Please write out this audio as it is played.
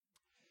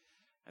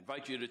I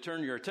invite you to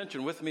turn your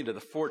attention with me to the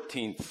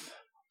 14th.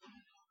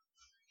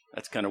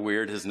 That's kind of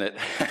weird, isn't it?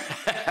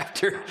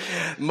 After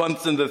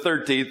months in the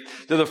 13th,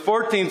 to the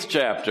 14th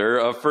chapter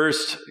of 1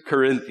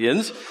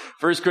 Corinthians.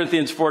 1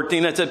 Corinthians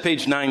 14, that's at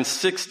page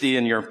 960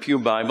 in your pew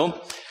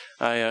Bible.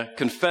 I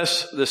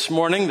confess this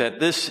morning that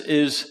this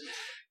is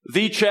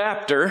the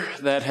chapter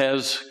that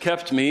has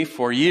kept me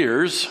for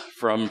years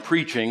from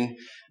preaching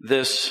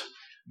this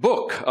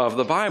book of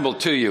the Bible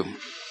to you.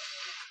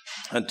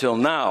 Until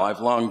now,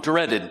 I've long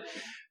dreaded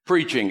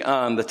preaching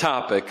on the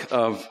topic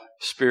of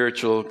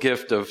spiritual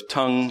gift of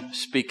tongue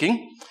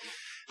speaking,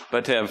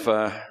 but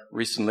have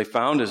recently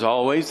found, as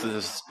always,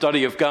 the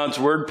study of God's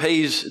Word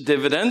pays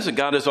dividends, and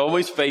God is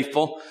always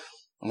faithful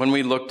when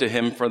we look to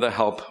Him for the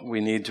help we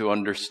need to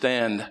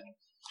understand.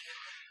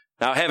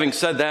 Now, having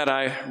said that,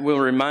 I will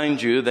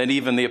remind you that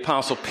even the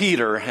Apostle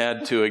Peter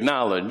had to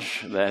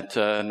acknowledge that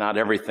not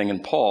everything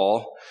in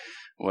Paul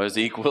was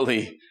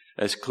equally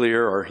as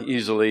clear or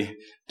easily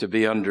to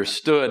be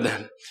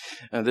understood.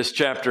 This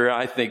chapter,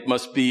 I think,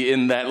 must be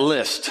in that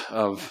list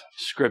of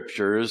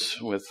scriptures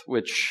with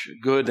which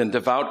good and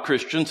devout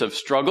Christians have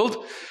struggled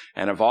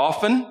and have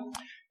often,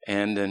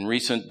 and in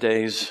recent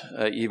days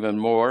even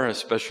more,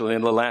 especially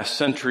in the last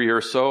century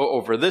or so,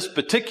 over this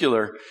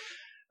particular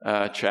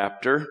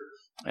chapter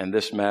and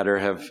this matter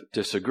have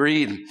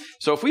disagreed.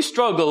 So if we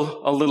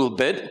struggle a little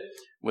bit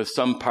with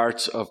some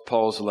parts of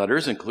Paul's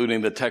letters,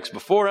 including the text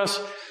before us,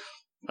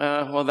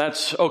 well,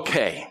 that's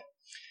okay.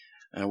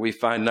 We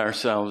find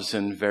ourselves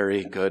in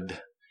very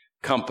good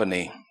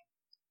company.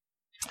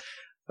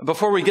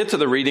 Before we get to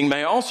the reading, may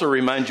I also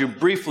remind you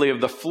briefly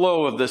of the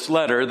flow of this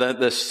letter,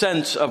 the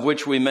sense of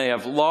which we may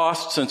have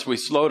lost since we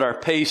slowed our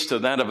pace to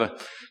that of a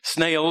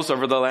snail's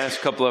over the last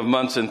couple of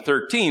months in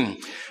 13.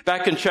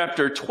 Back in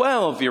chapter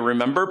 12, you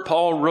remember,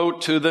 Paul wrote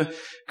to the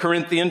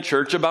Corinthian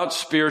church about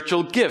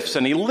spiritual gifts,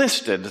 and he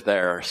listed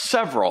there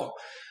several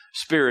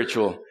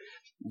spiritual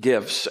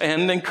gifts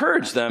and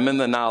encouraged them in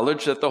the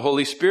knowledge that the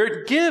Holy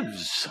Spirit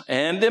gives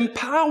and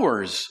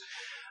empowers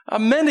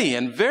many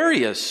and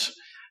various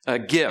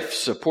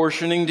gifts,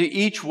 apportioning to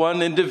each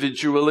one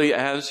individually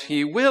as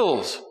He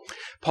wills.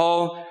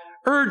 Paul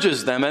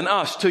urges them and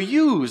us to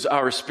use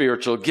our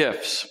spiritual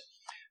gifts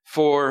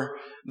for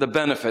the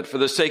benefit, for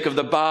the sake of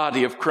the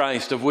body of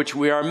Christ, of which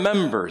we are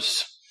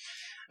members,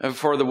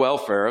 for the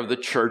welfare of the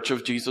church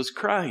of Jesus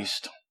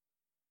Christ.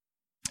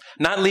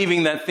 Not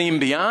leaving that theme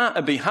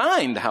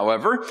behind,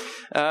 however,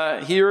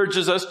 he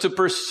urges us to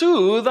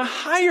pursue the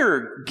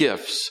higher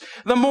gifts,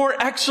 the more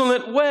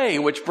excellent way,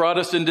 which brought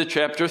us into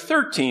chapter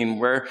 13,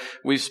 where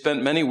we've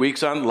spent many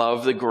weeks on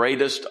love, the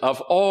greatest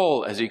of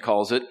all, as he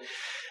calls it.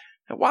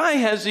 Why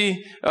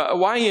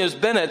he has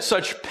been at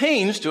such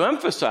pains to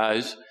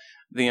emphasize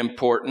the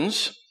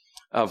importance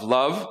of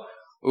love,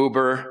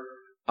 uber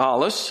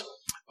alles,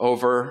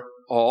 over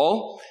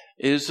all,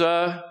 is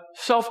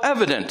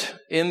self-evident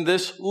in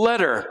this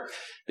letter,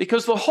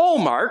 because the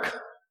hallmark,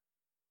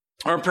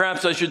 or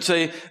perhaps I should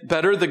say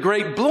better, the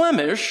great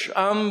blemish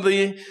on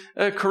the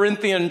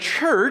Corinthian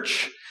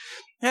church,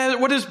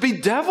 what has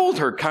bedeviled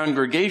her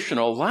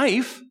congregational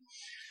life,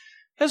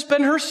 has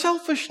been her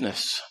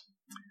selfishness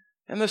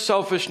and the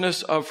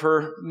selfishness of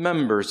her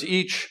members,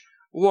 each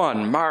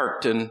one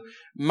marked and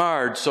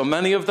marred, so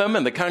many of them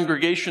in the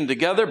congregation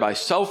together by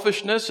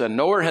selfishness, and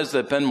nowhere has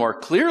that been more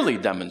clearly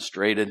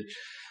demonstrated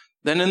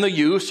than in the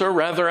use, or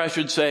rather I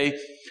should say,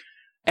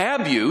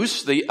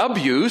 the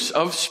abuse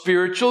of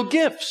spiritual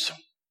gifts.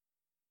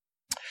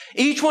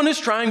 Each one is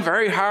trying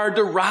very hard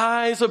to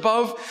rise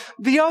above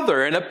the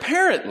other, and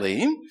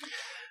apparently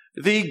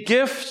the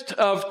gift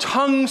of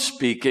tongue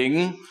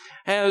speaking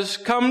has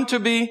come to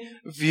be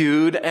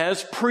viewed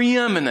as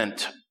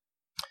preeminent.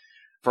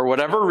 For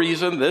whatever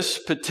reason, this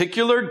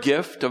particular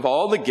gift of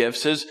all the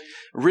gifts has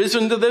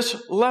risen to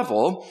this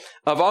level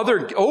of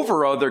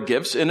over other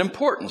gifts in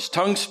importance.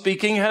 Tongue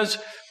speaking has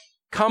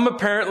come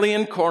apparently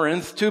in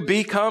Corinth to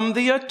become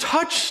the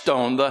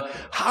touchstone, the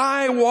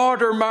high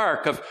water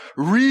mark of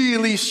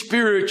really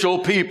spiritual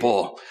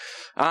people.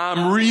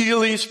 I'm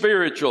really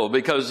spiritual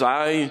because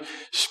I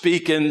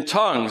speak in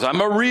tongues. I'm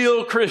a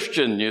real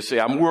Christian, you see.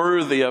 I'm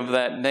worthy of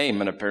that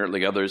name, and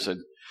apparently others had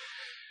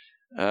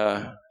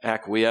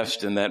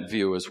acquiesced in that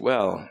view as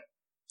well.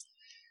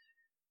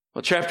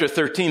 Well, chapter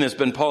 13 has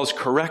been Paul's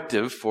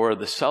corrective for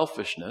the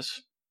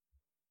selfishness,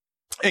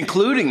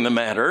 including the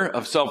matter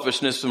of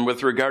selfishness and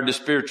with regard to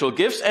spiritual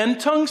gifts and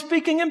tongue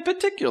speaking in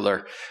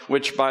particular,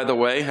 which, by the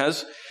way,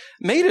 has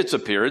made its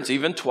appearance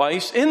even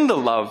twice in the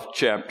love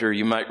chapter,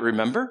 you might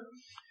remember.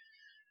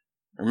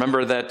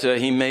 Remember that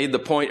he made the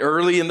point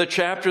early in the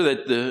chapter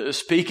that the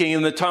speaking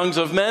in the tongues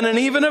of men and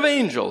even of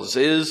angels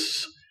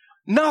is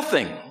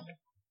nothing.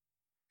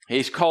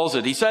 He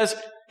says,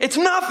 it's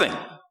nothing.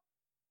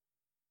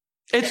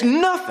 It's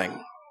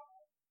nothing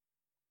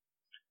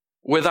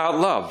without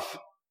love.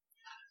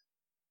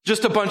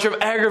 Just a bunch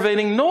of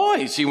aggravating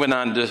noise, he went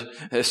on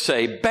to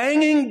say.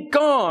 Banging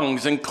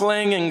gongs and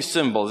clanging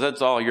cymbals.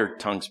 That's all your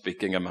tongue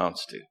speaking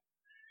amounts to.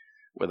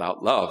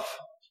 Without love.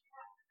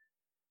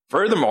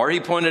 Furthermore, he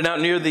pointed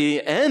out near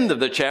the end of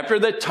the chapter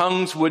that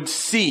tongues would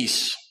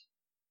cease,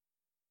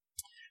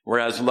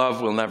 whereas love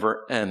will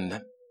never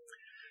end.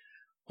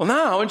 Well,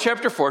 now in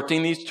chapter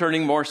 14, he's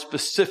turning more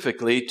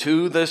specifically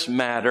to this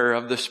matter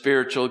of the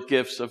spiritual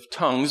gifts of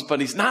tongues,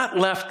 but he's not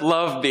left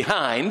love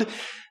behind,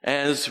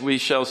 as we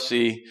shall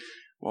see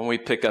when we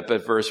pick up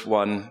at verse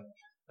 1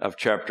 of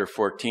chapter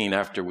 14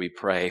 after we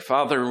pray.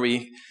 Father,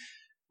 we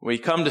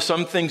come to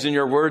some things in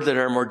your word that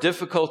are more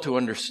difficult to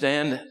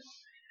understand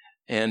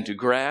and to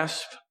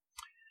grasp.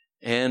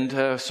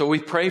 And so we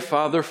pray,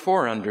 Father,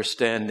 for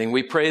understanding.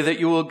 We pray that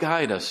you will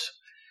guide us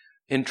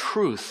in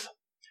truth,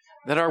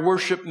 that our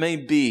worship may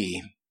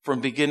be,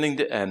 from beginning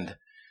to end,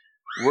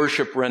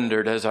 worship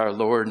rendered, as our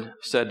Lord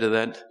said to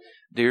that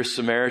dear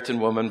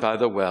Samaritan woman by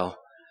the well,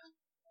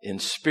 in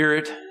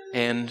spirit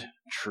and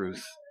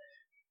truth.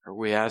 For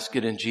we ask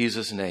it in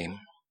Jesus' name.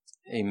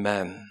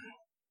 Amen.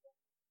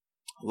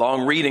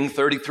 Long reading,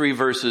 33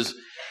 verses,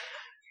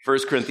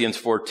 1 Corinthians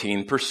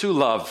 14. Pursue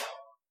love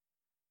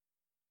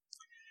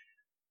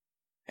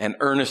and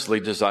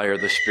earnestly desire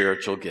the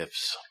spiritual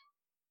gifts,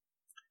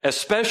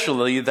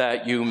 especially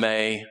that you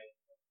may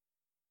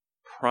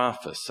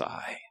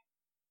prophesy.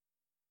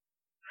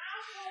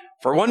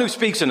 For one who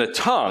speaks in a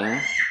tongue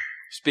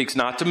speaks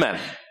not to men,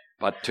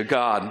 but to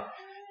God,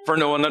 for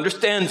no one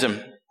understands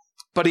him,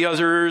 but he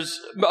utters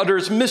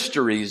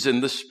mysteries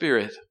in the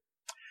Spirit.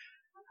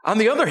 On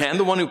the other hand,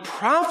 the one who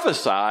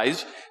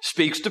prophesies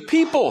speaks to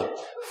people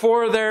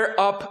for their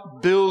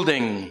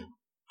upbuilding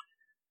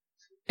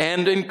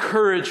and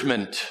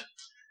encouragement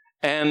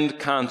and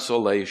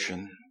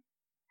consolation.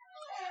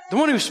 The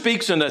one who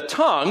speaks in a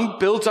tongue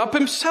builds up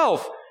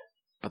himself,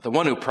 but the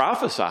one who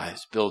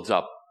prophesies builds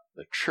up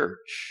the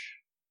church.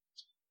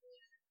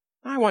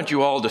 I want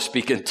you all to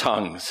speak in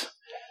tongues,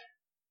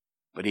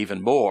 but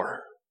even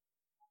more,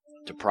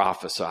 to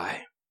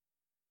prophesy.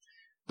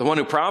 The one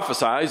who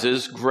prophesies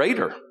is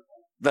greater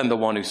than the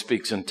one who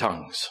speaks in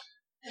tongues,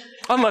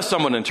 unless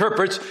someone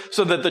interprets,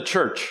 so that the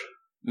church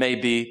may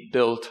be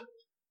built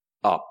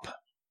up.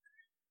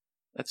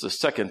 That's the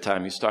second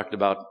time he's talked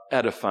about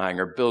edifying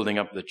or building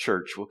up the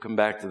church. We'll come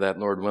back to that,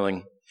 Lord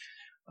willing,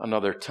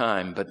 another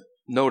time. But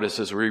notice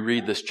as we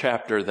read this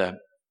chapter, the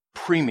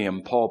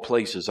premium Paul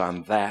places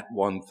on that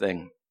one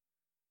thing.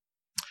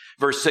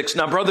 Verse 6,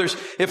 now brothers,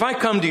 if I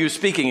come to you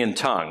speaking in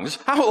tongues,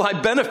 how will I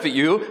benefit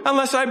you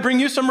unless I bring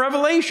you some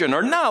revelation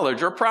or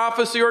knowledge or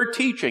prophecy or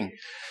teaching?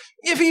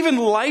 If even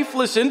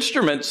lifeless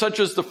instruments such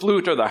as the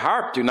flute or the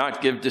harp do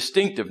not give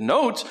distinctive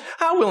notes,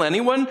 how will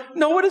anyone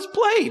know what is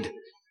played?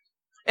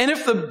 And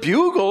if the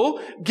bugle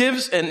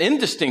gives an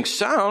indistinct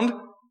sound,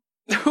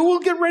 who will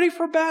get ready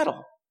for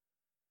battle?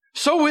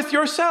 So with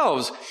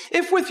yourselves,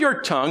 if with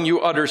your tongue you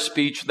utter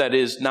speech that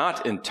is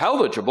not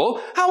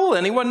intelligible, how will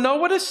anyone know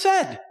what is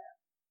said?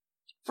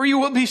 For you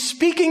will be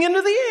speaking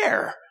into the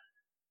air.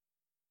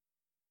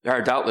 There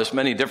are doubtless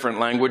many different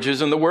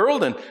languages in the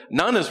world, and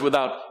none is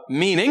without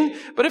meaning.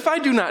 But if I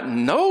do not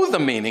know the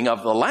meaning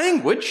of the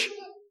language,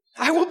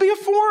 I will be a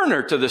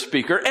foreigner to the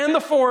speaker, and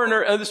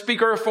the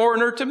speaker a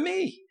foreigner to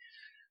me.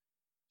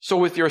 So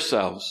with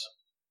yourselves,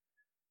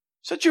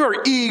 since you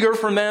are eager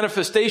for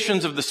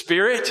manifestations of the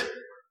Spirit,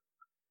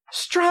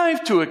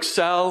 strive to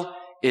excel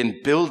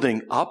in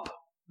building up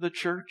the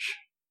church.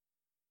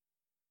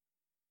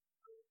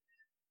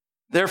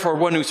 Therefore,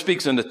 one who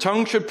speaks in a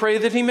tongue should pray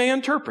that he may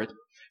interpret.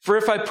 For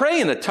if I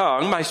pray in a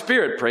tongue, my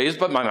spirit prays,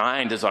 but my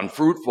mind is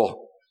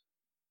unfruitful.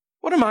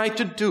 What am I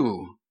to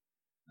do?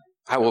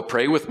 I will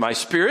pray with my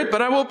spirit,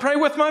 but I will pray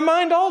with my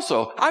mind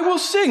also. I will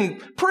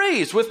sing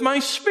praise with my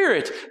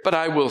spirit, but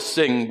I will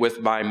sing with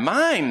my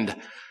mind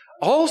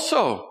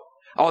also.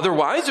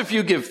 Otherwise, if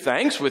you give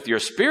thanks with your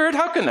spirit,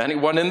 how can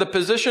anyone in the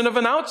position of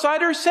an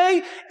outsider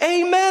say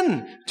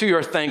amen to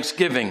your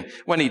thanksgiving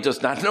when he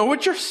does not know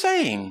what you're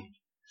saying?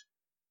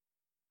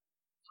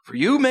 For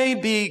you may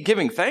be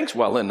giving thanks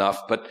well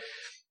enough, but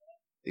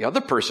the other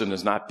person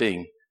is not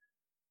being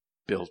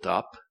built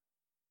up.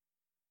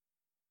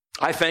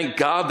 I thank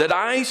God that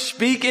I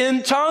speak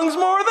in tongues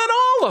more than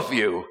all of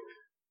you.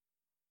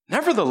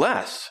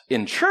 Nevertheless,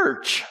 in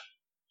church,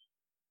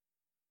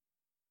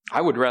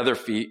 I would rather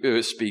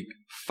speak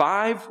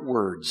 5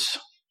 words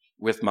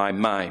with my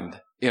mind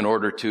in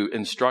order to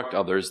instruct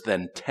others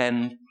than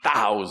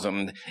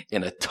 10,000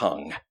 in a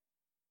tongue.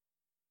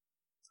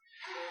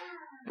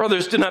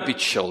 Brothers, do not be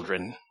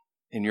children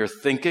in your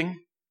thinking.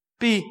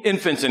 Be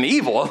infants in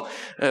evil,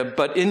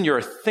 but in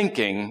your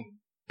thinking,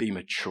 be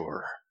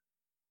mature.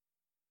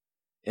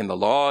 In the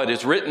law it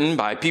is written,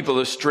 by people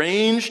of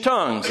strange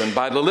tongues and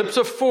by the lips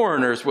of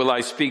foreigners will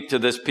I speak to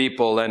this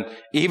people, and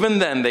even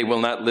then they will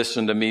not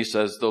listen to me,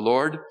 says the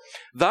Lord.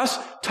 Thus,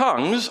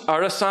 tongues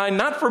are a sign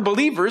not for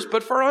believers,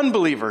 but for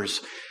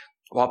unbelievers,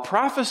 while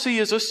prophecy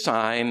is a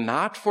sign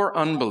not for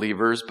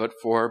unbelievers, but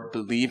for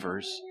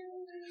believers.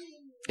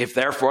 If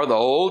therefore the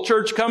whole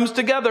church comes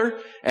together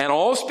and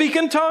all speak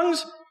in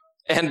tongues,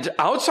 and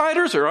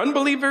outsiders or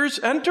unbelievers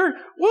enter,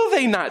 will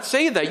they not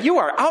say that you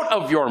are out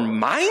of your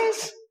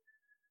minds?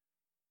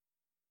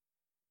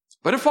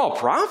 But if all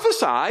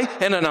prophesy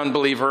and an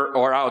unbeliever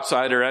or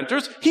outsider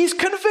enters, he's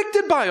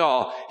convicted by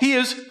all. He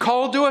is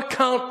called to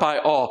account by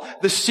all.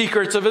 The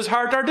secrets of his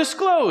heart are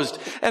disclosed.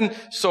 And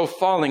so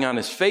falling on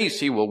his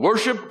face, he will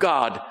worship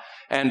God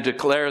and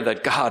declare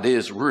that God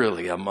is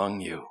really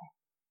among you.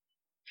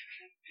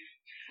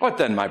 What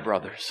then, my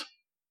brothers?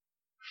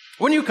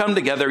 When you come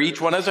together, each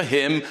one has a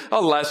hymn,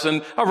 a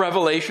lesson, a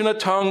revelation, a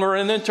tongue, or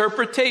an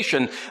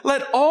interpretation.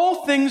 Let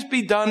all things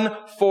be done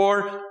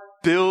for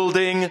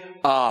building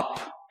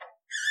up.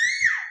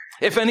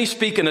 If any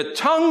speak in a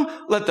tongue,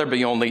 let there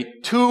be only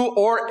 2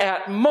 or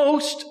at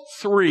most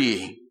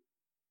 3,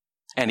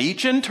 and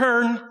each in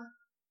turn,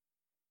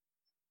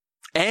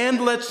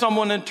 and let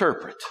someone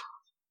interpret.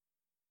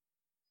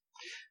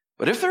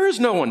 But if there is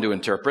no one to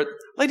interpret,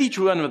 let each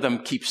one of them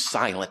keep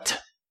silent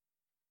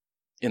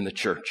in the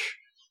church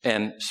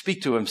and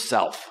speak to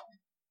himself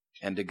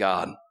and to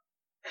God.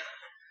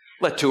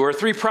 Let 2 or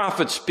 3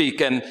 prophets speak,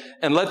 and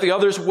let the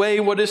others weigh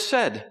what is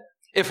said.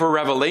 If a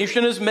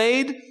revelation is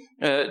made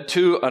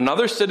to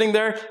another sitting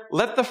there,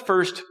 let the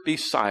first be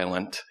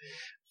silent.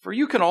 For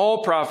you can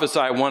all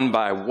prophesy one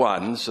by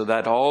one, so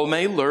that all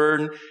may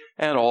learn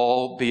and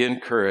all be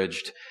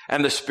encouraged.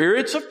 And the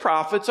spirits of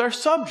prophets are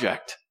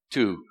subject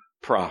to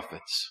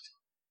prophets.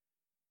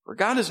 For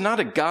God is not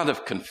a God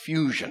of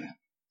confusion,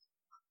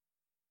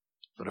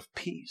 but of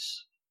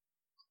peace.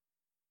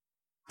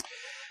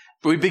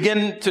 We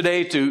begin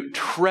today to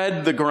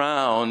tread the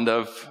ground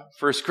of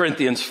 1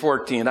 Corinthians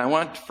 14. I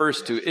want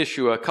first to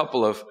issue a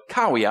couple of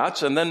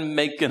caveats and then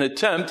make an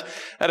attempt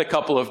at a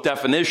couple of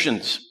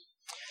definitions.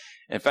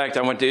 In fact,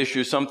 I want to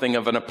issue something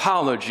of an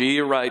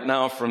apology right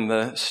now from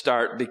the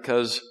start,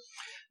 because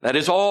that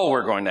is all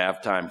we're going to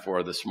have time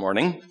for this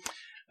morning.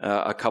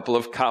 A couple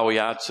of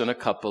caveats and a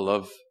couple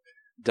of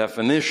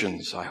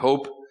definitions. I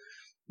hope,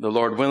 the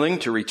Lord willing,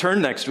 to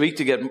return next week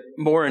to get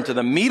more into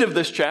the meat of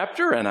this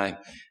chapter, and I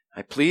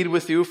plead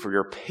with you for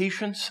your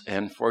patience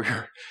and for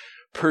your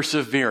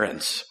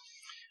perseverance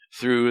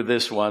through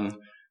this one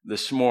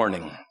this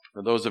morning.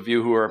 For those of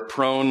you who are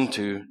prone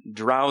to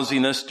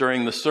drowsiness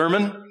during the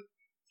sermon,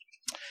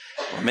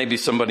 or maybe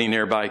somebody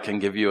nearby can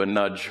give you a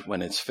nudge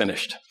when it's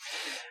finished.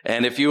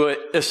 And if you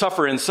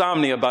suffer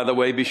insomnia, by the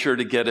way, be sure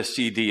to get a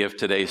CD of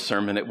today's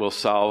sermon. It will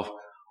solve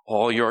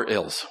all your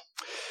ills.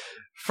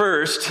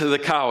 First, the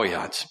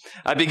caveats.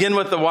 I begin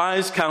with the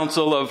wise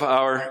counsel of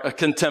our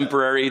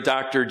contemporary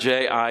Dr.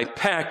 J.I.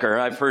 Packer.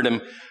 I've heard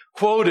him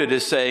quoted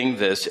as saying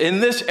this: in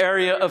this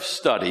area of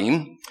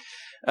study,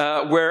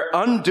 where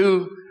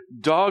undue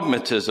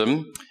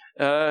dogmatism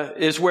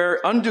is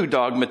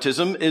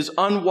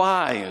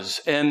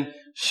unwise and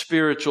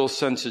spiritual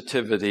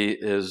sensitivity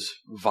is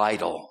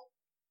vital.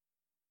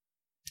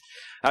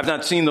 I've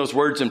not seen those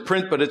words in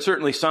print, but it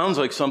certainly sounds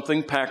like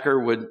something Packer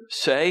would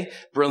say.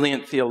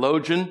 Brilliant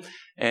theologian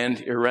and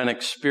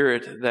Irenic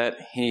spirit that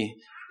he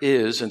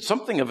is, and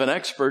something of an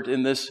expert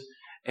in this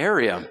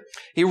area.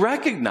 He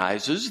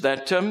recognizes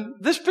that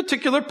this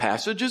particular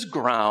passage is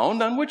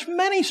ground on which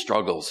many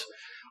struggles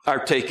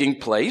are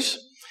taking place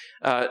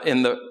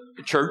in the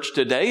church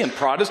today, in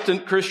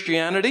Protestant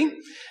Christianity,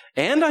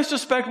 and I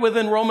suspect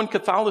within Roman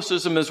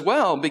Catholicism as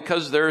well,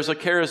 because there is a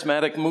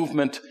charismatic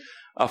movement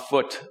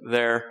afoot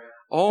there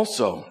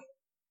also.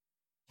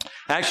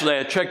 Actually,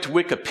 I checked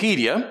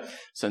Wikipedia,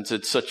 since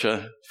it's such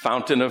a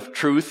fountain of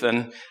truth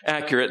and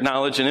accurate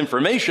knowledge and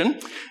information,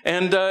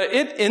 and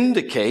it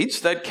indicates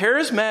that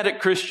charismatic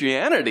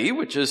Christianity,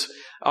 which is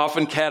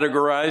often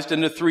categorized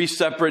into 3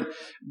 separate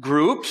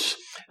groups,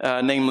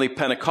 namely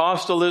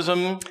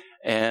Pentecostalism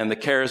and the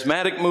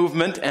charismatic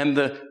movement and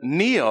the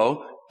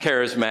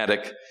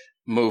neo-charismatic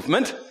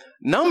movement,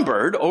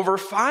 numbered over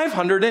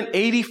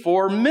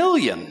 584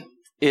 million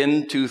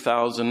in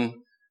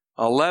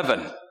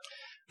 2011.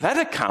 That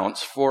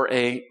accounts for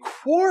a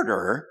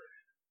quarter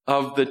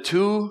of the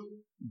 2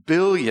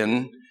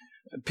 billion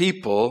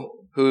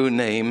people who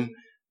name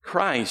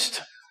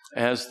Christ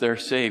as their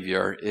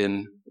Savior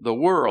in the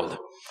world.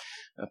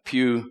 A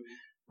Pew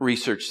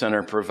Research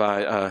Center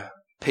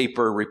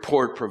paper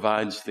report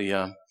provides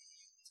the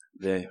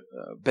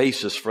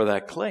basis for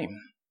that claim.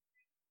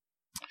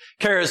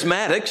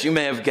 Charismatics, you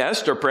may have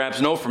guessed or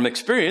perhaps know from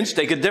experience,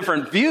 take a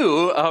different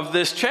view of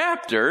this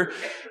chapter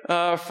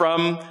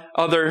from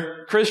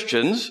other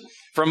Christians,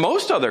 from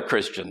most other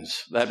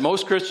Christians, that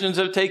most Christians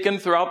have taken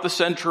throughout the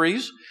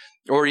centuries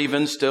or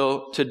even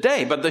still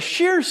today. But the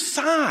sheer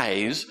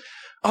size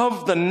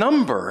of the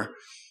number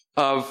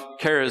of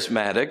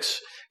charismatics,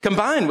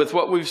 combined with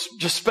what we've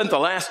just spent the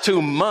last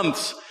 2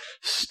 months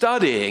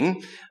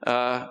studying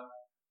on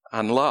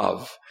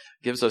love,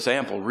 gives us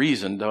ample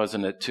reason,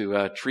 doesn't it,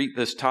 to treat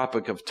this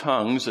topic of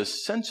tongues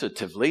as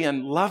sensitively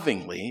and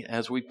lovingly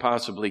as we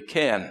possibly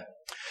can.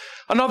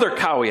 Another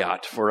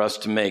caveat for us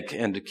to make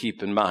and to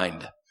keep in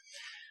mind,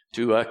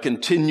 to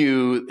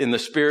continue in the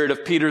spirit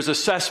of Peter's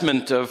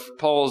assessment of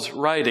Paul's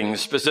writings,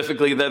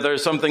 specifically that there are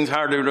some things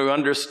harder to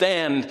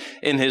understand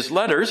in his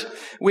letters.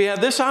 We have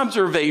this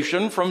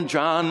observation from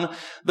John,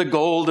 the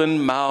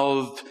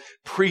golden-mouthed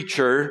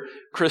preacher,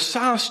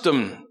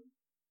 Chrysostom.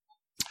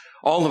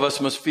 All of us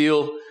must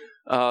feel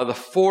the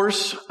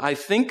force, I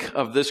think,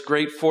 of this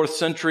great 4th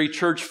century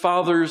church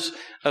father's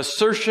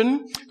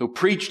assertion, who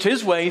preached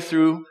his way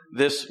through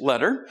this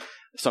letter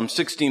some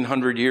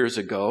 1,600 years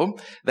ago,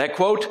 that,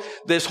 quote,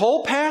 "This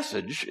whole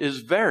passage is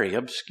very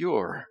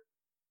obscure.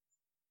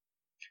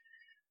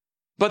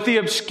 But the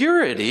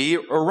obscurity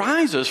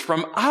arises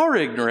from our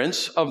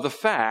ignorance of the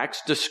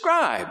facts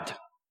described,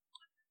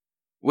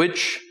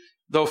 which,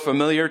 though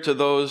familiar to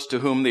those to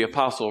whom the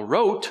apostle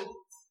wrote,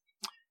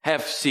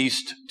 have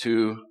ceased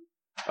to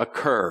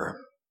occur."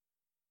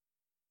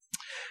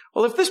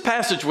 Well, if this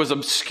passage was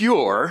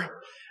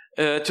obscure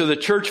to the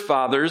church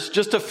fathers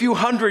just a few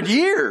hundred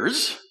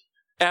years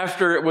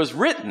after it was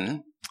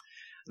written,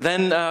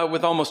 then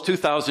with almost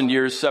 2,000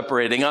 years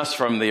separating us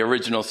from the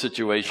original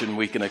situation,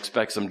 we can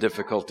expect some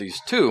difficulties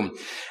too.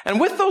 And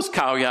with those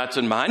caveats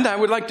in mind, I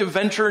would like to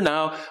venture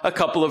now a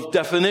couple of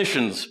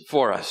definitions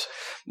for us.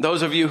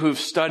 Those of you who've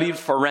studied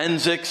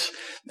forensics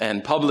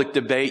and public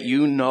debate,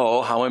 you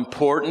know how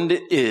important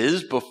it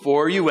is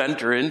before you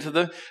enter into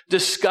the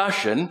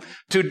discussion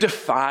to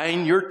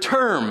define your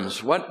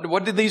terms.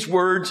 What do these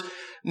words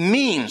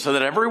mean so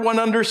that everyone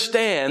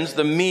understands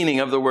the meaning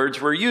of the words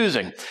we're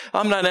using?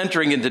 I'm not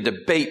entering into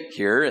debate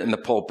here in the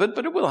pulpit,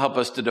 but it will help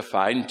us to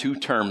define 2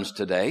 terms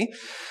today: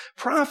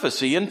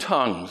 prophecy and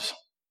tongues.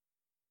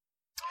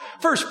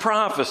 First,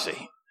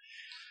 prophecy.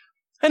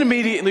 And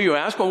immediately you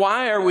ask, well,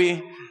 why are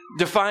we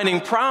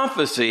defining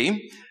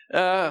prophecy?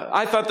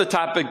 I thought the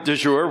topic du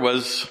jour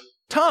was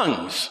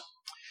tongues.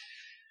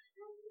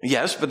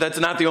 Yes, but that's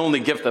not the only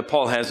gift that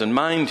Paul has in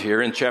mind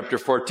here in chapter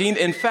 14.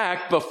 In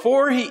fact,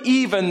 before he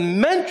even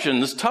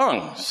mentions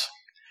tongues,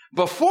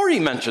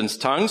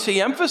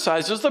 he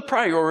emphasizes the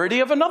priority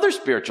of another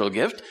spiritual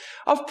gift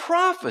of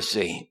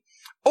prophecy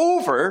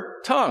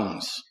over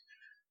tongues.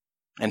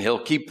 And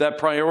he'll keep that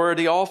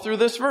priority all through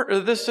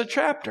this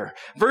chapter.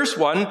 Verse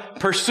 1,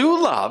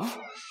 "Pursue love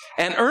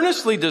and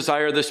earnestly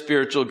desire the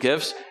spiritual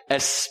gifts,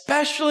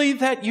 especially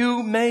that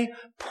you may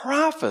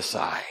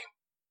prophesy."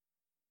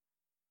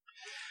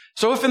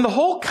 So if in the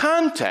whole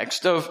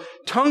context of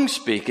tongue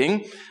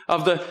speaking,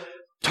 of the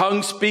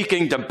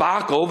tongue-speaking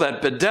debacle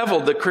that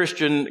bedeviled the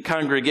Christian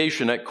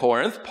congregation at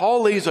Corinth,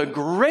 Paul lays a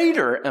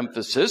greater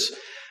emphasis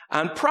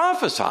on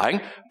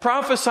prophesying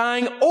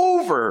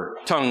over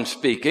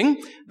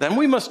tongue-speaking, then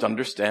we must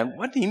understand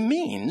what he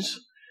means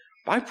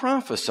by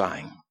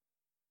prophesying.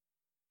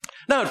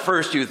 Now, at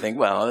first you think,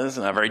 well, it's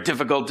not very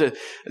difficult to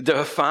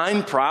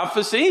define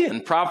prophecy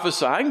and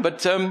prophesying,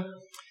 but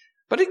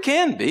it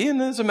can be,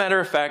 and as a matter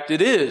of fact,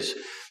 it is.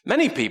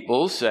 Many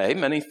people say,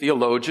 many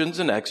theologians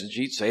and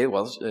exegetes say,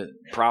 well,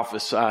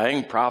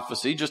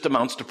 prophecy just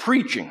amounts to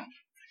preaching.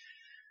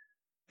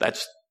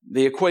 That's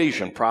the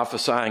equation.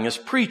 Prophesying is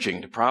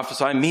preaching. To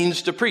prophesy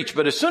means to preach.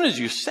 But as soon as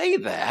you say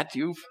that,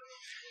 you've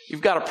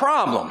got a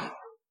problem.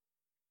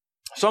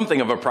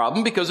 Something of a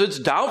problem, because it's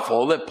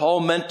doubtful that Paul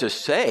meant to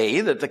say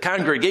that the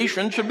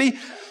congregation should be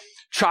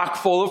chock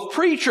full of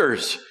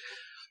preachers.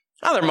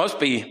 Now, there must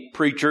be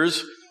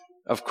preachers,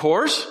 of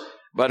course,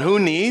 but who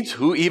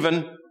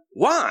even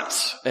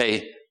wants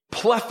a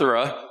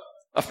plethora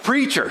of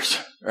preachers,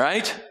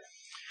 right?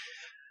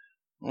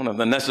 One of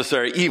the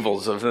necessary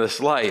evils of this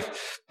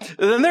life.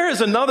 Then there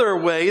is another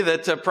way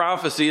that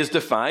prophecy is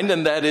defined,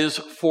 and that is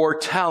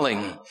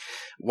foretelling.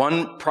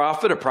 A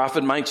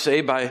prophet might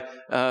say by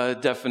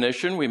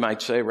definition, we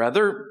might say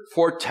rather,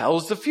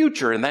 foretells the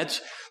future. And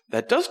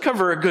that does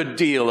cover a good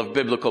deal of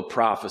biblical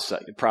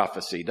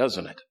prophecy,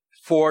 doesn't it?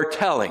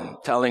 Foretelling,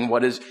 telling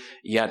what is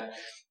yet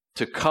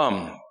to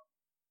come.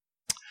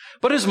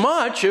 But as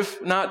much,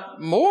 if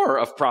not more,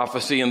 of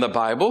prophecy in the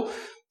Bible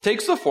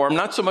takes the form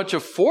not so much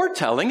of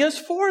foretelling as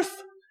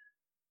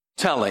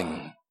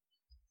forthtelling,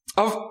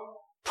 of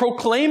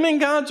proclaiming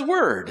God's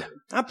word,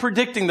 not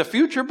predicting the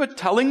future, but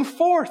telling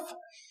forth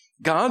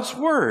God's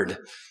word,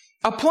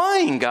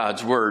 applying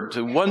God's word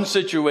to one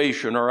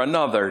situation or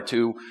another,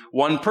 to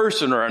one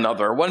person or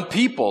another, one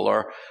people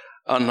or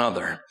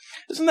another.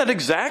 Isn't that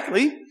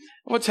exactly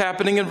what's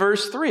happening in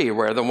verse 3,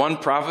 where the one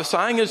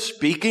prophesying is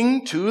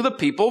speaking to the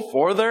people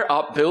for their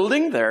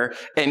upbuilding, their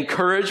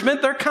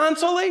encouragement, their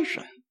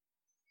consolation?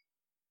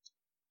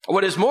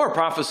 What is more,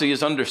 prophecy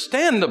is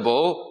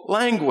understandable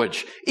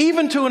language,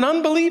 even to an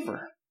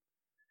unbeliever.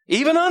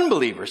 Even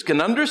unbelievers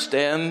can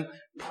understand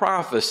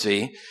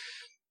prophecy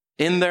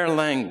in their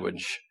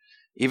language.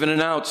 Even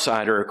an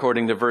outsider,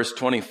 according to verse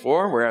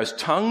 24, whereas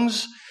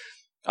tongues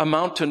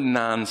amount to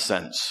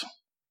nonsense.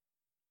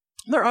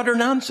 They're utter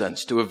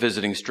nonsense to a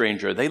visiting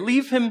stranger. They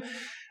leave him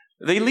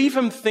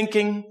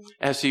thinking,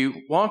 as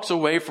he walks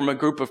away from a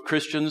group of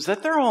Christians,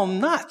 that they're all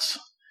nuts.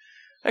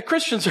 That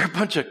Christians are a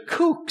bunch of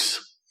kooks.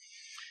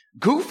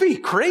 Goofy,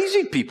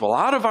 crazy people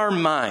out of our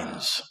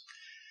minds.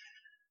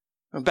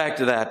 Back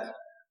to that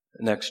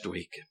next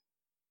week.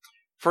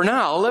 For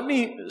now, let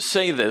me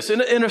say this.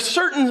 In a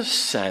certain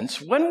sense,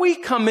 when we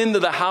come into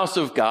the house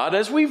of God,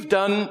 as we've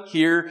done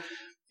here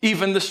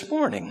even this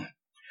morning,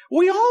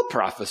 we all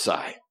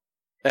prophesy,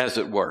 as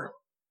it were.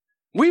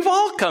 We've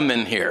all come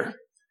in here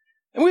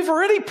And we've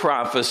already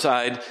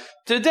prophesied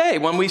today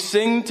when we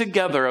sing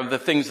together of the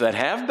things that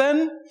have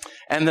been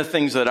and the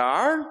things that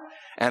are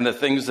and the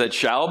things that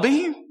shall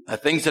be, the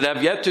things that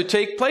have yet to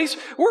take place.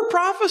 We're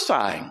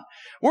prophesying.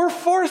 We're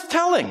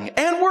forthtelling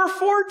and we're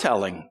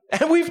foretelling.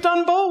 And we've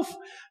done both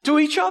to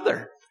each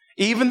other,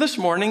 even this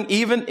morning,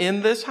 even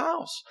in this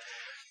house.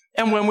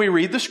 And when we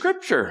read the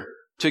scripture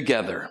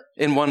together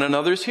in one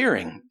another's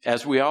hearing,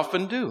 as we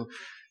often do,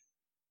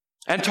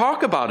 and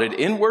talk about it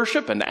in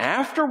worship and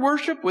after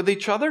worship with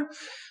each other,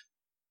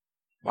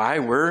 why,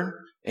 we're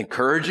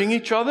encouraging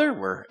each other,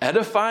 we're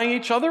edifying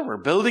each other,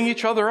 we're building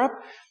each other up,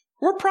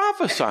 we're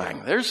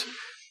prophesying.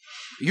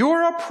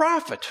 You're a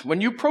prophet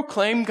when you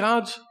proclaim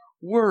God's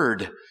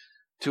word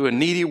to a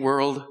needy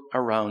world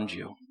around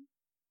you.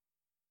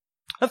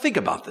 Now think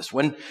about this.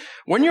 When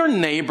your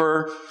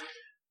neighbor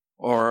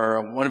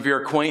or one of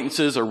your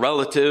acquaintances or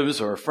relatives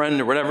or a friend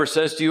or whatever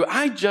says to you,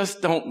 I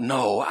just don't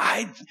know.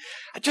 I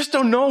just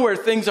don't know where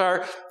things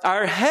are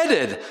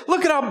headed.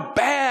 Look at how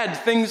bad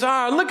things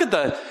are. Look at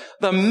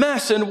the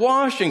mess in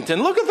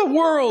Washington. Look at the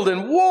world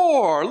in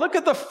war. Look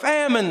at the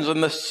famines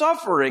and the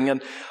suffering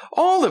and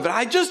all of it.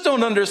 I just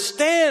don't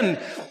understand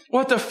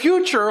what the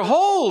future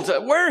holds,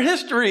 where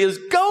history is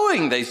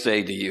going, they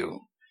say to you.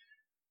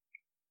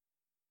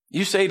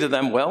 You say to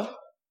them, well,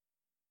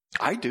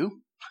 I do.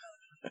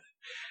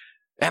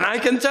 And I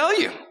can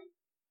tell you,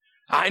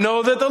 I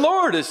know that the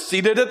Lord is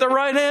seated at the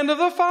right hand of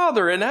the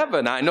Father in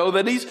heaven. I know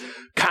that he's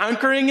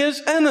conquering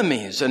his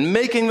enemies and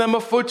making them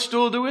a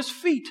footstool to his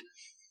feet.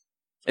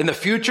 In the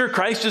future,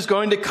 Christ is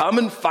going to come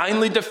and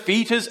finally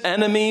defeat his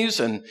enemies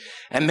and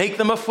make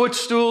them a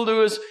footstool to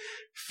his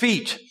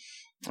feet,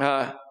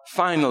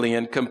 finally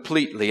and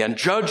completely, and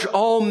judge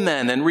all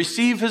men and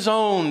receive his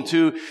own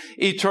to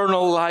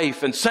eternal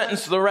life and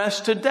sentence the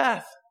rest to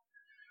death.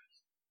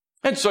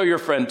 And so your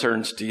friend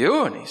turns to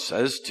you and he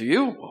says to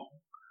you, well,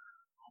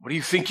 what do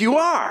you think you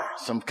are?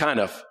 Some kind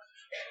of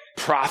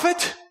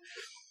prophet?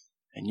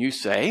 And you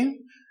say,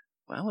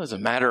 well, as a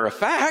matter of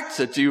fact,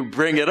 since you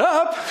bring it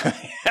up,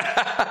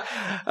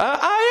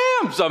 I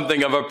am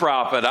something of a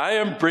prophet. I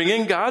am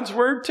bringing God's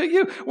word to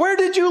you. Where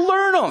did you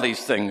learn all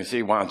these things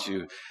he wants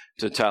you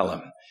to tell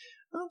him?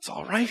 Well, it's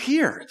all right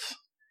here.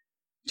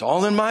 It's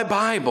all in my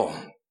Bible.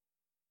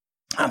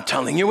 I'm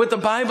telling you what the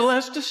Bible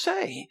has to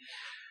say.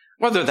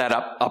 Whether that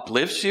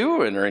uplifts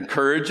you and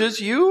encourages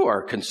you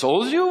or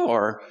consoles you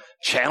or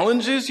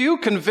challenges you,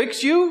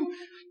 convicts you,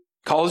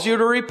 calls you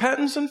to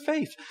repentance and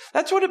faith.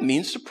 That's what it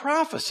means to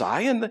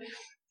prophesy. And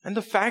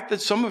the fact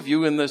that some of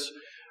you in this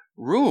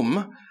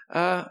room,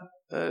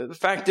 the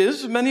fact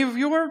is many of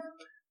you are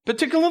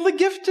particularly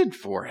gifted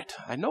for it.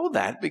 I know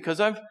that because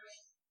I've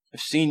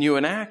seen you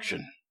in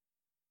action.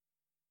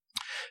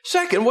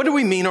 Second, what do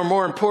we mean, or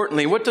more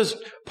importantly, what does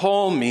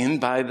Paul mean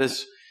by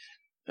this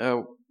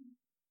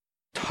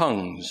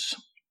tongues?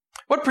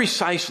 What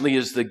precisely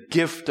is the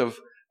gift of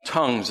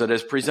tongues that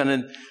has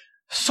presented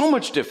so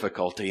much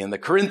difficulty in the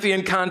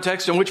Corinthian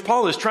context in which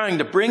Paul is trying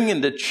to bring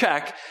into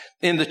check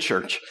in the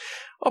church?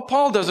 Well,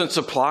 Paul doesn't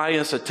supply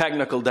us a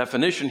technical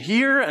definition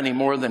here any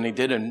more than he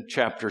did in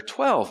chapter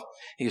 12.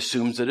 He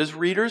assumes that his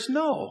readers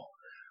know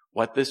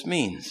what this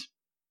means.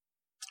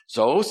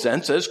 So,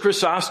 since, as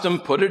Chrysostom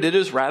put it, it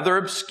is rather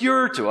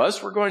obscure to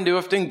us, we're going to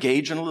have to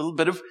engage in a little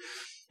bit of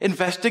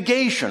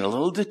investigation, a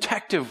little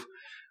detective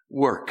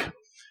work.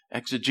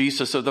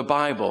 Exegesis of the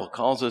Bible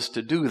calls us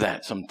to do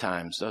that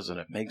sometimes, doesn't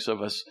it? Makes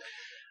of us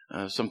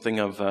something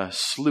of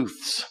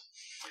sleuths.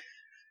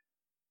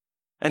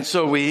 And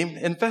so we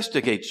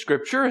investigate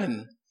Scripture,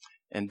 and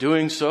in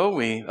doing so,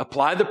 we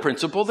apply the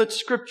principle that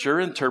Scripture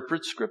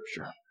interprets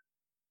Scripture.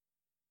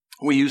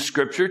 We use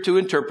Scripture to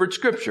interpret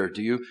Scripture.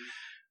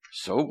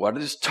 So what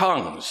is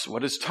tongues?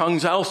 What is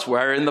tongues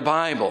elsewhere in the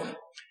Bible?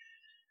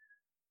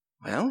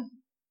 Well,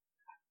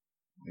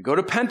 we go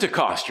to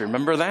Pentecost. You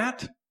remember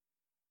that?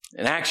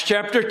 In Acts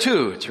chapter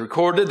 2, it's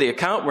recorded, the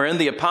account wherein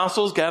the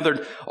apostles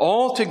gathered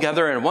all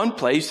together in one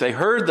place. They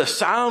heard the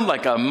sound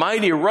like a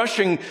mighty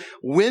rushing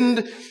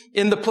wind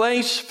in the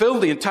place,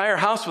 filled the entire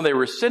house when they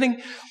were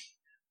sitting.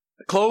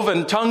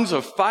 Cloven tongues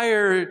of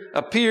fire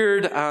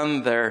appeared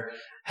on their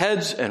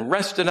heads and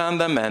rested on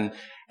them, and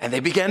they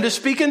began to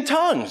speak in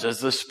tongues as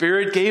the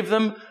Spirit gave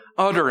them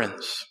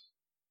utterance.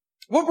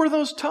 What were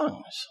those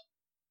tongues?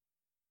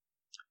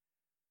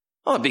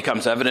 Well, it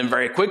becomes evident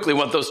very quickly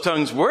what those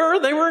tongues were.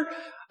 They were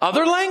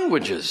other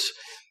languages,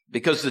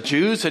 because the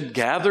Jews had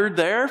gathered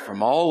there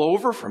from all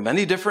over, from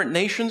many different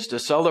nations to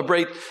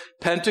celebrate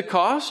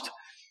Pentecost.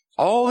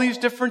 All these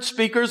different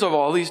speakers of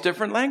all these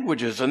different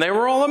languages. And they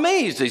were all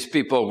amazed, these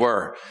people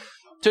were,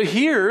 to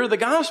hear the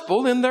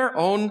gospel in their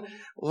own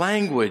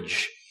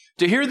language.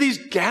 To hear these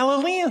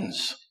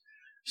Galileans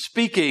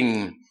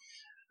speaking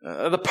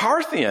the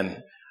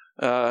Parthian,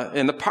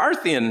 in the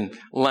Parthian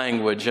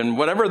language, and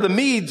whatever the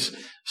Medes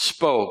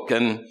spoke,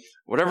 and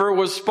whatever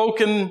was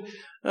spoken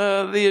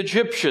the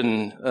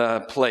Egyptian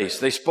place,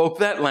 they spoke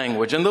that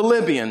language, and the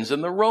Libyans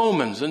and the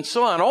Romans and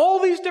so on, all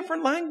these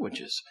different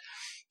languages.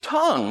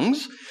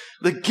 Tongues,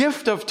 the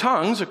gift of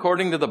tongues,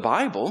 according to the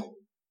Bible,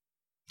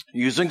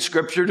 Using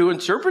Scripture to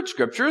interpret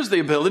Scripture is the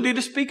ability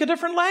to speak a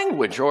different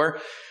language or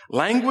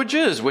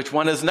languages which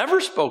one has never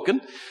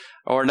spoken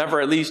or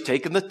never at least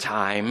taken the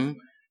time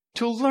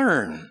to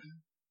learn.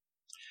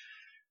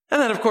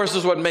 And that, of course,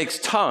 is what makes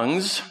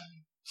tongues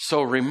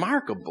so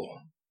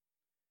remarkable.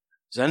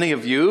 As any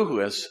of you who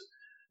has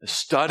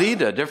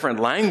studied a different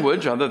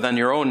language other than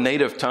your own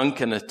native tongue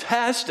can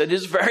attest, it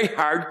is very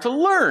hard to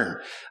learn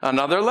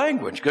another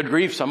language. Good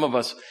grief, some of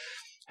us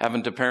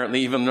haven't apparently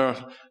even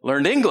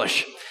learned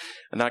English.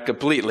 Not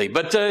completely,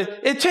 but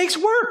it takes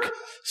work.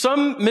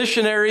 Some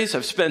missionaries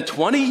have spent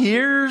 20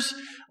 years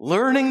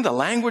learning the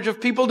language of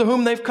people to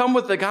whom they've come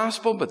with the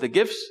gospel, but the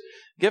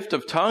gift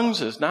of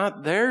tongues is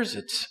not theirs.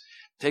 It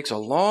takes a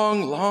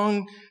long,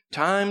 long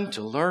time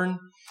to learn,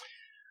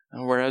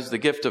 whereas the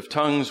gift of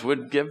tongues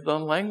would give the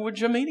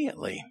language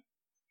immediately,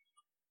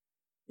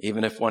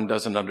 even if one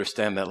doesn't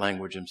understand that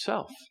language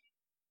himself.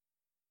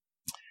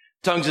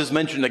 Tongues is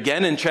mentioned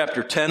again in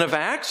chapter 10 of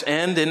Acts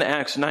and in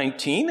Acts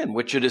 19, in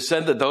which it is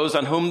said that those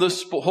on whom the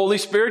Holy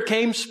Spirit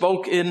came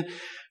spoke in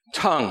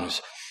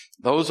tongues.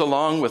 Those,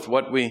 along with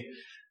what we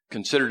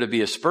consider to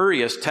be a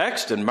spurious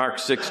text in Mark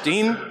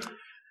 16,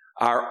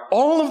 are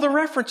all of the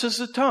references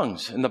to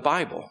tongues in the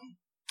Bible.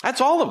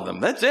 That's all of them.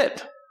 That's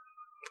it.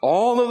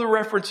 All of the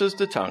references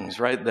to tongues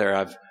right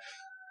there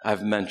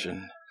I've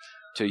mentioned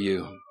to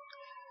you.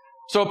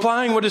 So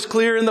applying what is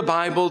clear in the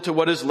Bible to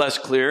what is less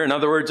clear, in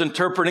other words,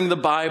 interpreting the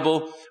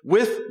Bible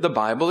with the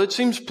Bible, it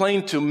seems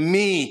plain to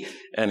me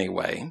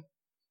anyway,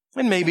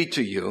 and maybe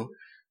to you,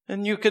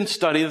 and you can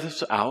study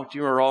this out.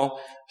 You are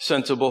all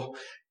sensible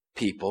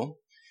people.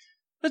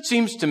 It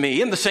seems to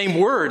me, and the same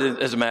word,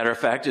 as a matter of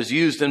fact, is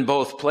used in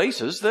both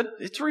places, that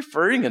it's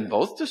referring in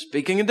both to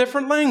speaking a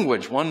different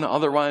language, one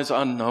otherwise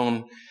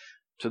unknown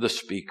to the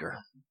speaker.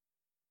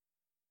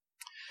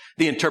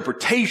 The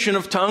interpretation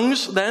of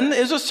tongues, then,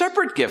 is a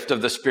separate gift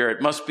of the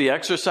Spirit, must be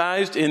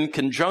exercised in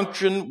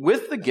conjunction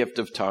with the gift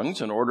of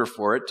tongues in order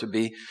for it to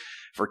be,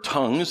 for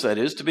tongues, that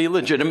is, to be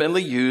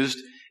legitimately used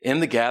in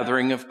the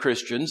gathering of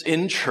Christians,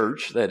 in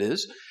church, that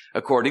is,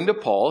 according to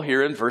Paul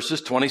here in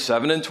verses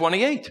 27 and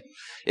 28.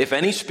 If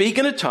any speak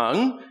in a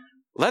tongue,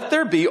 let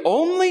there be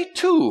only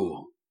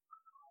 2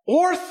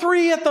 or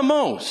 3 at the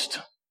most.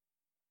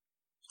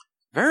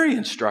 Very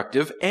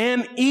instructive,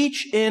 and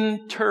each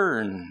in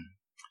turn.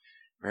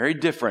 Very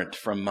different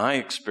from my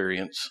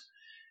experience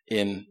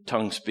in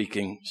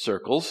tongue-speaking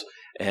circles,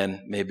 and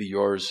maybe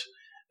yours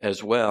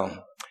as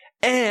well.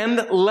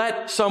 And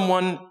let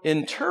someone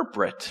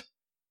interpret.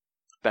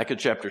 Back in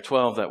chapter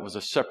 12, that was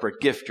a separate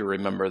gift, you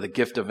remember, the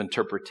gift of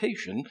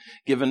interpretation,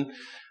 given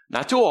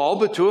not to all,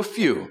 but to a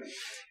few.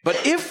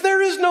 But if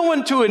there is no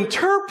one to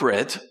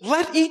interpret,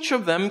 let each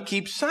of them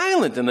keep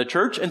silent in the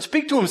church and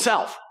speak to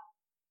himself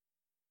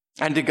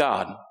and to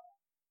God.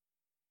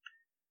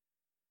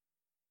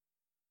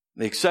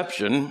 The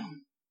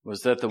exception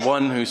was that the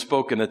one who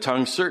spoke in a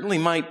tongue certainly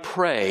might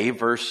pray,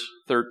 verse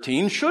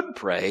 13, should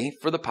pray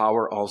for the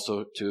power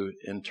also to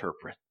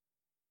interpret.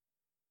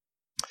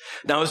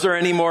 Now, is there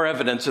any more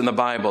evidence in the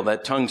Bible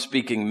that tongue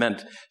speaking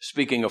meant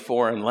speaking a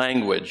foreign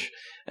language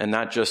and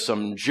not just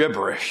some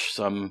gibberish,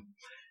 some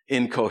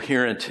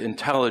incoherent,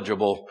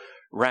 intelligible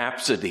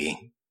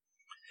rhapsody?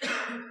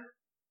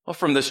 Well,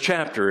 from this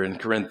chapter in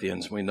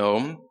Corinthians, we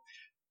know,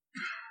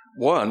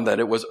 one, that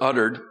it was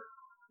uttered,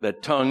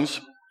 that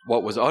tongues,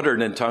 what was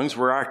uttered in tongues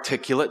were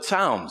articulate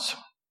sounds.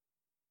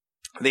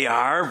 They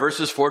are,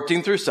 verses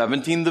 14 through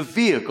 17, the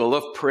vehicle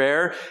of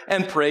prayer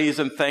and praise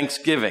and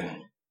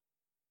thanksgiving.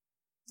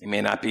 They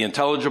may not be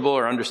intelligible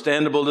or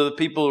understandable to the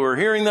people who are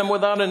hearing them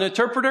without an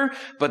interpreter,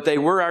 but they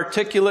were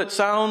articulate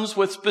sounds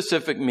with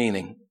specific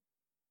meaning.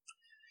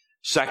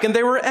 Second,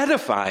 they were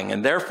edifying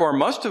and therefore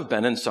must have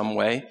been in some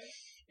way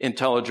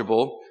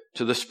intelligible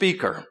to the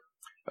speaker,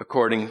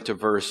 according to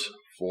verse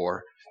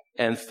 4.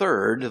 And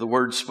third, the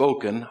words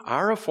spoken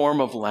are a form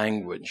of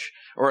language,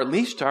 or at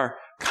least are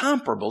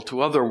comparable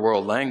to other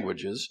world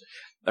languages,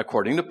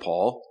 according to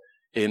Paul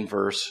in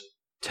verse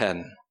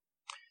 10.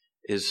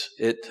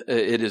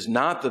 It is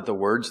not that the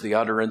words, the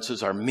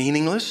utterances are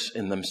meaningless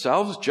in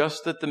themselves,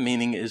 just that the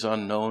meaning is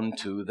unknown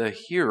to the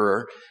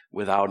hearer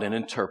without an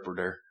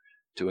interpreter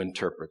to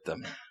interpret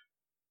them.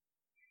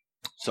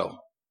 So,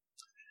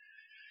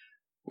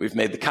 we've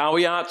made the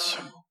caveats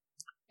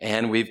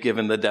and we've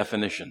given the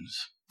definitions.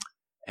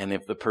 And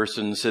if the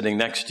person sitting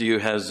next to you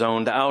has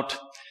zoned out,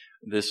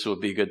 this will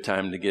be a good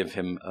time to give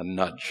him a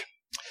nudge.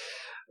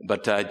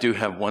 But I do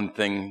have one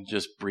thing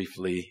just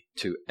briefly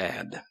to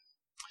add.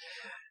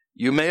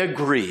 You may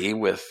agree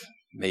with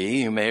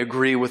me, you may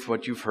agree with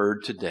what you've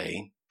heard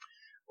today,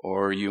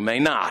 or you may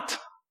not.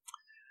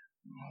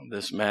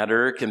 This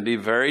matter can be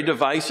very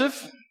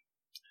divisive,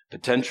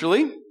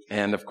 potentially,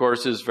 and of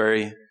course is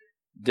very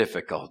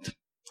difficult.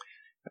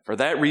 For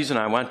that reason,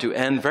 I want to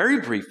end very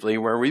briefly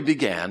where we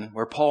began,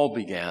 where Paul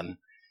began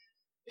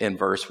in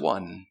verse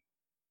 1.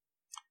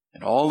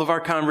 In all of our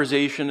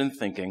conversation and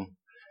thinking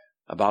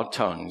about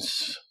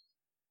tongues,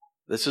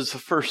 this is the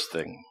first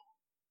thing.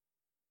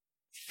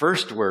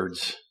 First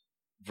words,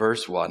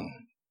 verse 1.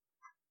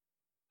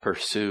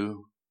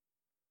 Pursue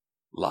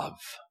love.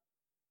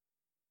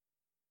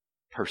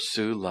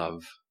 Pursue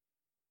love.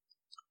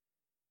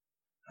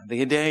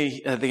 The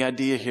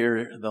idea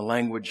here, the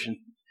language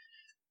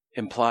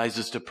implies,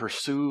 is to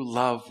pursue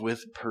love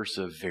with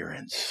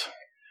perseverance.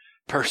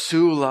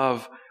 Pursue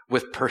love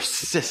with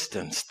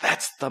persistence.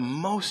 That's the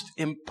most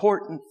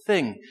important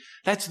thing.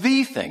 That's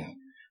the thing.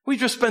 We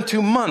just spent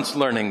 2 months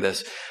learning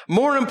this.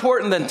 More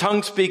important than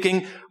tongue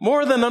speaking,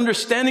 more than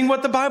understanding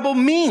what the Bible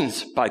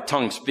means by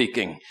tongue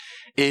speaking,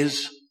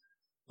 is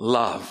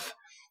love.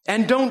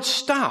 And don't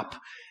stop.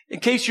 In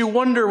case you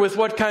wonder with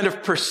what kind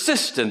of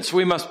persistence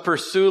we must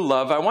pursue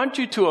love, I want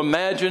you to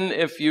imagine,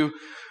 if you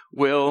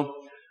will,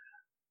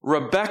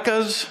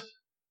 Rebecca's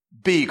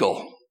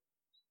beagle.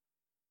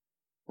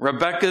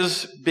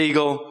 Rebecca's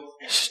beagle,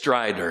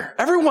 Strider.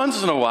 Every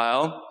once in a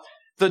while,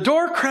 the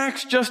door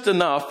cracks just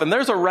enough and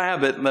there's a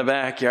rabbit in the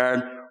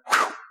backyard.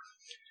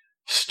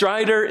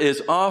 Strider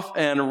is off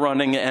and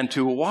running, and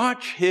to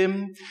watch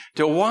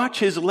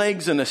his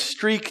legs in a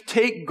streak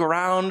take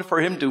ground, for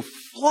him to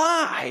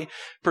fly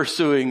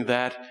pursuing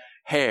that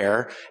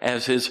hare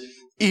as his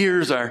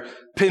ears are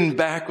pinned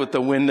back with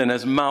the wind and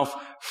his mouth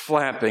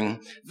flapping.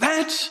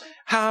 That's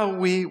how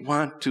we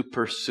want to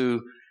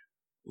pursue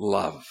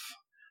love.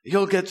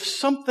 You'll get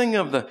something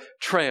of the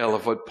trail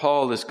of what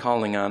Paul is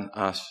calling on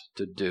us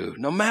to do,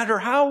 no matter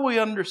how we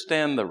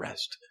understand the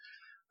rest.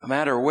 No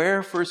matter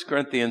where 1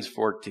 Corinthians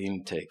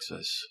 14 takes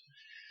us,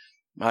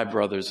 my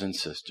brothers and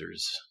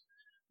sisters,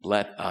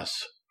 let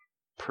us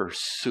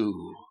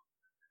pursue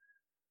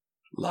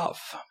love.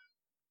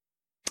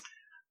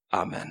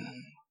 Amen.